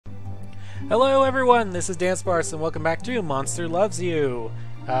Hello everyone, this is Dansparce and welcome back to Monster Loves You.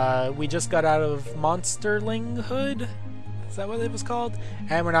 We just got out of Monsterlinghood, is that what it was called?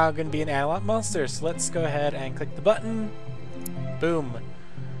 And we're now going to be an Analog Monster, so let's go ahead and click the button. Boom.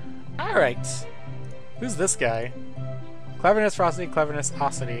 Alright. Who's this guy? Cleverness, ferocity, cleverness,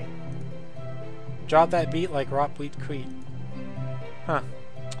 osity. Drop that beat like rot wheat creet. Huh.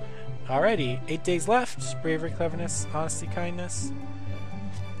 Alrighty, 8 days left. Bravery, cleverness, honesty, kindness.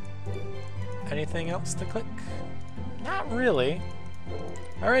 Anything else to click? Not really.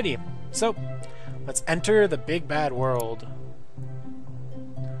 Alrighty, so let's enter the big bad world.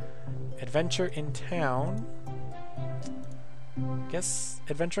 Adventure in town. Guess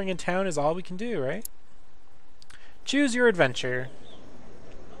adventuring in town is all we can do, right? Choose your adventure.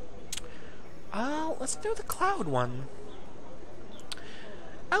 Let's do the cloud one.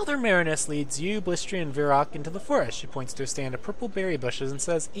 Elder Marinus leads you, Blistry, and Virok into the forest. She points to a stand of purple berry bushes and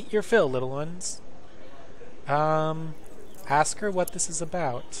says, "Eat your fill, little ones." Ask her what this is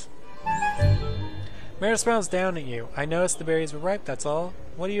about. Marinus smiles down at you. "I noticed the berries were ripe, that's all.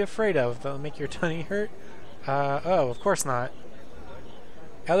 What are you afraid of? They'll make your tummy hurt?" Oh, of course not.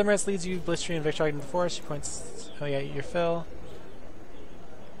 Elder Marinus leads you, Blistry, and Virok into the forest. She points, "Oh yeah, eat your fill.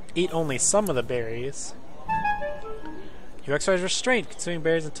 Eat only some of the berries. You exercise restraint, consuming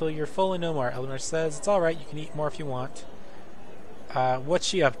berries until you're full and no more." Elder Marinus says, "It's alright, you can eat more if you want." What's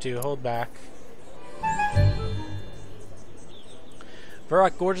she up to? Hold back.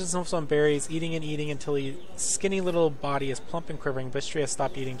 Virok gorges himself on berries, eating and eating until his skinny little body is plump and quivering. Blistry has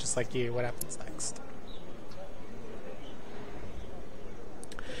stopped eating just like you. What happens next?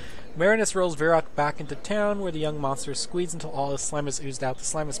 Marinus rolls Virok back into town, where the young monster squeezed until all his slime is oozed out. The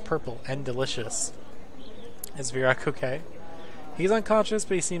slime is purple and delicious. Is Virok okay? He's unconscious,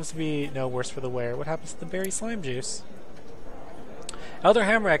 but he seems to be no worse for the wear. What happens to the berry slime juice? Elder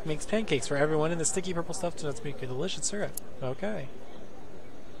Hamrak makes pancakes for everyone, and the sticky purple stuff turns out to make a delicious syrup. Okay.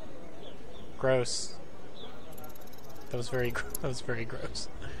 Gross. That was very gross.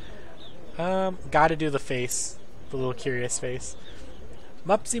 Gotta do the face. The little curious face.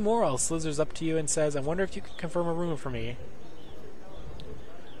 Mupsy Moral slithers up to you and says, "I wonder if you could confirm a rumor for me."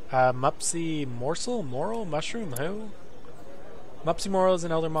 Mupsy Morsel? Moral? Mushroom? Who? Mupsy Moral is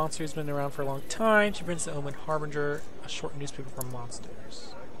an elder monster who's been around for a long time. She brings the Omen Harbinger, a short newspaper for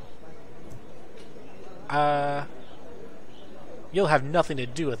monsters. You'll have nothing to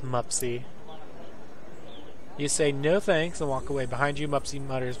do with Mupsy. You say no thanks and walk away. Behind you, Mupsy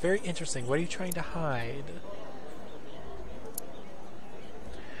mutters, "Very interesting. What are you trying to hide?"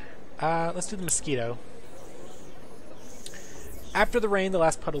 Let's do the mosquito. After the rain, the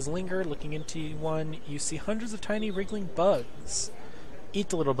last puddles linger. Looking into one, you see hundreds of tiny wriggling bugs. Eat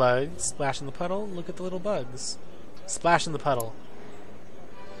the little bugs. Splash in the puddle. Look at the little bugs. Splash in the puddle.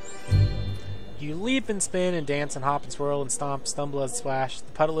 You leap and spin and dance and hop and swirl and stomp, stumble and splash.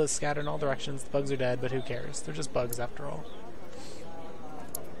 The puddle is scattered in all directions. The bugs are dead, but who cares? They're just bugs after all.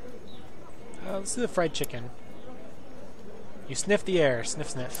 Let's do the fried chicken. You sniff the air.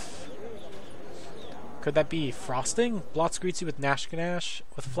 Sniff, sniff. Could that be frosting? Blotz greets you with Nash Ganache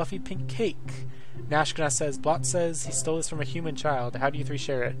with fluffy pink cake. Nash Ganache says, "Blotz says he stole this from a human child. How do you three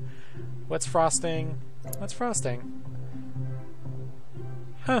share it?" What's frosting? What's frosting?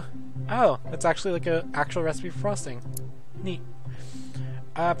 Huh. Oh, that's actually like an actual recipe for frosting. Neat.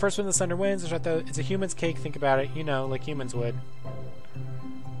 First one the thunder wins. It's a human's cake. Think about it. You know, like humans would.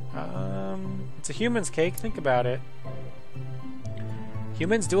 It's a human's cake. Think about it.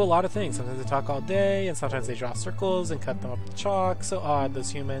 Humans do a lot of things. Sometimes they talk all day, and sometimes they draw circles and cut them up with chalk. So odd,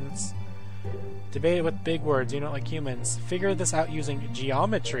 those humans. Debate it with big words. You don't like humans. Figure this out using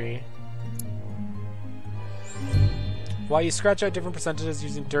geometry. While you scratch out different percentages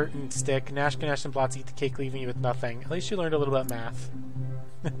using dirt and stick, Nash, Ganesh, and Blotz eat the cake, leaving you with nothing. At least you learned a little about math.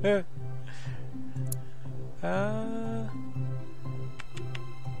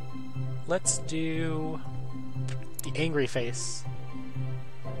 Let's do the angry face.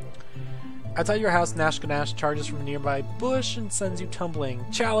 Outside your house, Nash Ganache charges from a nearby bush and sends you tumbling.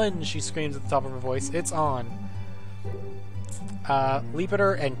 "Challenge!" she screams at the top of her voice. It's on. Leap at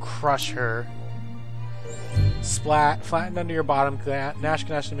her and crush her. Splat. Flattened under your bottom, Nash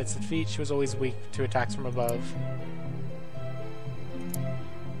Ganache admits defeat. She was always weak to attacks from above.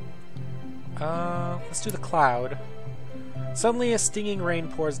 Let's do the cloud. Suddenly a stinging rain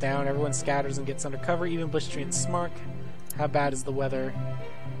pours down. Everyone scatters and gets under cover, even Blistry and Smark. How bad is the weather?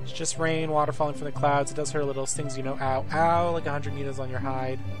 It's just rain, water falling from the clouds. It does hurt a little, stings, you know. Ow, ow, like 100 needles on your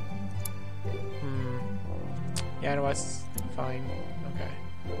hide. Yeah, otherwise, fine. Okay.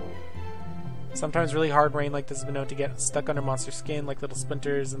 Sometimes really hard rain like this has been known to get stuck under monster skin like little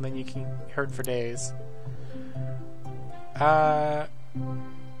splinters, and then you can hurt for days. Run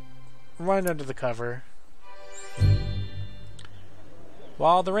under the cover.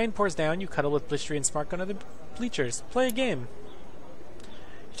 While the rain pours down, you cuddle with Blistery and Smark under the bleachers. Play a game.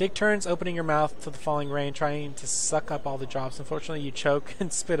 You take turns opening your mouth to the falling rain, trying to suck up all the drops. Unfortunately, you choke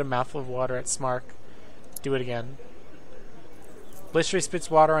and spit a mouthful of water at Smark. Do it again. Blistery spits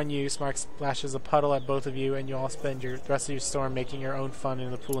water on you, Smark splashes a puddle at both of you, and you all spend the rest of your storm making your own fun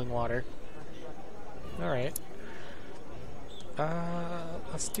in the pooling water. Alright.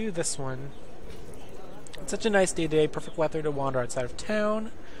 Let's do this one. It's such a nice day today, perfect weather to wander outside of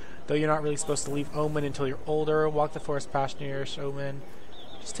town. Though you're not really supposed to leave Omen until you're older, walk the forest path near Omen.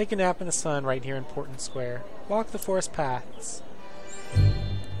 Just take a nap in the sun right here in Portland Square. Walk the forest paths.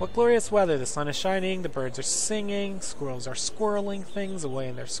 What glorious weather! The sun is shining, the birds are singing, squirrels are squirreling things away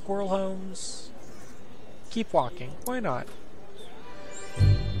in their squirrel homes. Keep walking. Why not?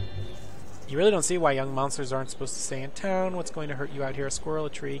 You really don't see why young monsters aren't supposed to stay in town. What's going to hurt you out here? A squirrel, a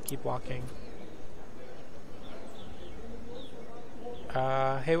tree. Keep walking.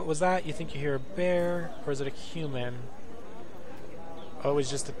 Hey, what was that? You think you hear a bear? Or is it a human? Oh, it was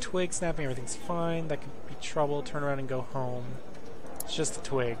just a twig snapping. Everything's fine. That could be trouble. Turn around and go home. It's just a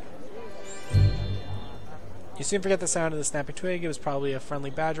twig. You soon forget the sound of the snapping twig. It was probably a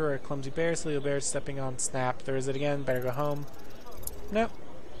friendly badger or a clumsy bear. Silly bear stepping on snap. There is it again. Better go home. Nope.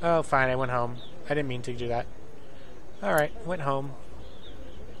 Oh, fine. I went home. I didn't mean to do that. Alright. Went home.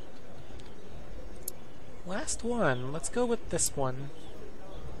 Last one. Let's go with this one.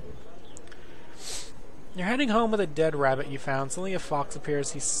 You're heading home with a dead rabbit you found. Suddenly a fox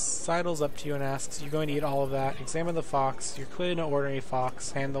appears. He sidles up to you and asks, "You're going to eat all of that?" Examine the fox. You're clearly no ordinary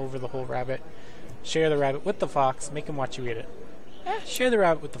fox. Hand over the whole rabbit. Share the rabbit with the fox. Make him watch you eat it. Share the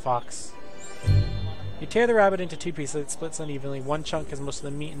rabbit with the fox. You tear the rabbit into two pieces. It splits unevenly. One chunk has most of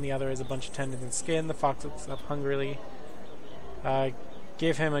the meat and the other is a bunch of tendons and skin. The fox looks up hungrily.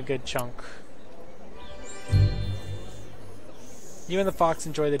 Give him a good chunk. You and the fox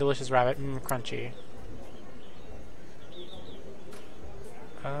enjoy the delicious rabbit. Crunchy.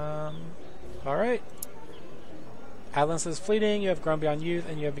 Alright. Adolescence is fleeting, you have grown beyond youth,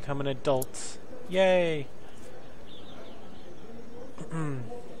 and you have become an adult. Yay! You've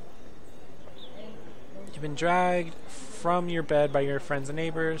been dragged from your bed by your friends and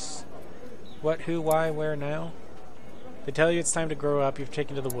neighbors. What, who, why, where now? They tell you it's time to grow up, you've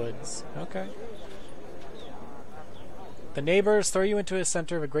taken to the woods. Okay. The neighbors throw you into a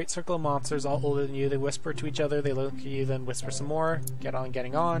center of a great circle of monsters, all older than you. They whisper to each other, they look at you, then whisper some more. Get on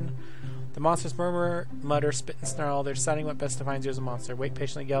getting on. The monsters murmur, mutter, spit and snarl. They're deciding what best defines you as a monster. Wait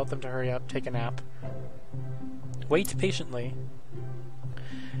patiently, yell at them to hurry up, take a nap. Wait patiently.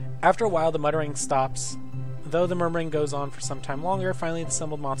 After a while, the muttering stops. Though the murmuring goes on for some time longer, finally the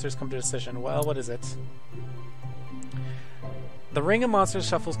assembled monsters come to a decision. Well, what is it? The ring of monsters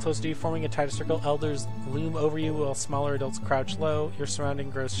shuffles close to you, forming a tighter circle. Elders loom over you while smaller adults crouch low. Your surrounding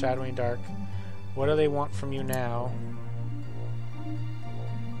grows shadowy and dark. What do they want from you now?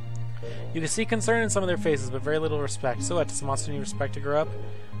 You can see concern in some of their faces, but very little respect. So what, does the monster need respect to grow up?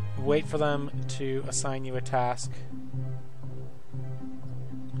 Wait for them to assign you a task.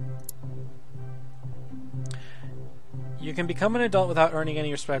 You can become an adult without earning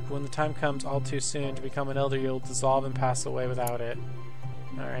any respect, but when the time comes all too soon to become an elder, you'll dissolve and pass away without it.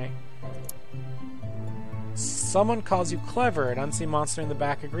 Alright. Someone calls you clever. An unseen monster in the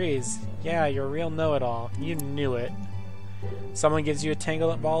back agrees. Yeah, you're a real know-it-all. You knew it. Someone gives you a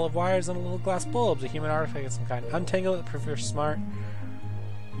tangled ball of wires and a little glass bulb, a human artifact of some kind. Untangle it, prove you're smart.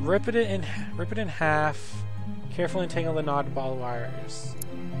 Rip it in half. Carefully untangle the knotted ball of wires.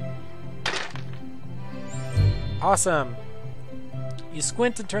 Awesome! You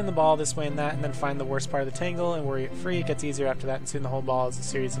squint and turn the ball this way and that, and then find the worst part of the tangle and worry it free. It gets easier after that, and soon the whole ball is a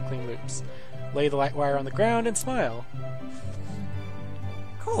series of clean loops. Lay the light wire on the ground and smile.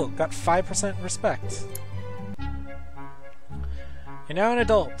 Cool, got 5% respect. You're now an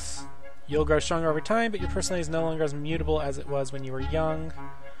adult. You'll grow stronger over time, but your personality is no longer as mutable as it was when you were young.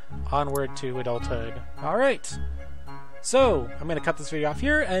 Onward to adulthood. Alright! So, I'm going to cut this video off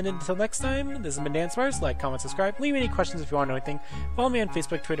here, and until next time, this has been Dansparce. Like, comment, subscribe, leave me any questions if you want to know anything. Follow me on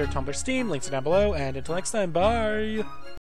Facebook, Twitter, Tumblr, Steam, links are down below, and until next time, bye!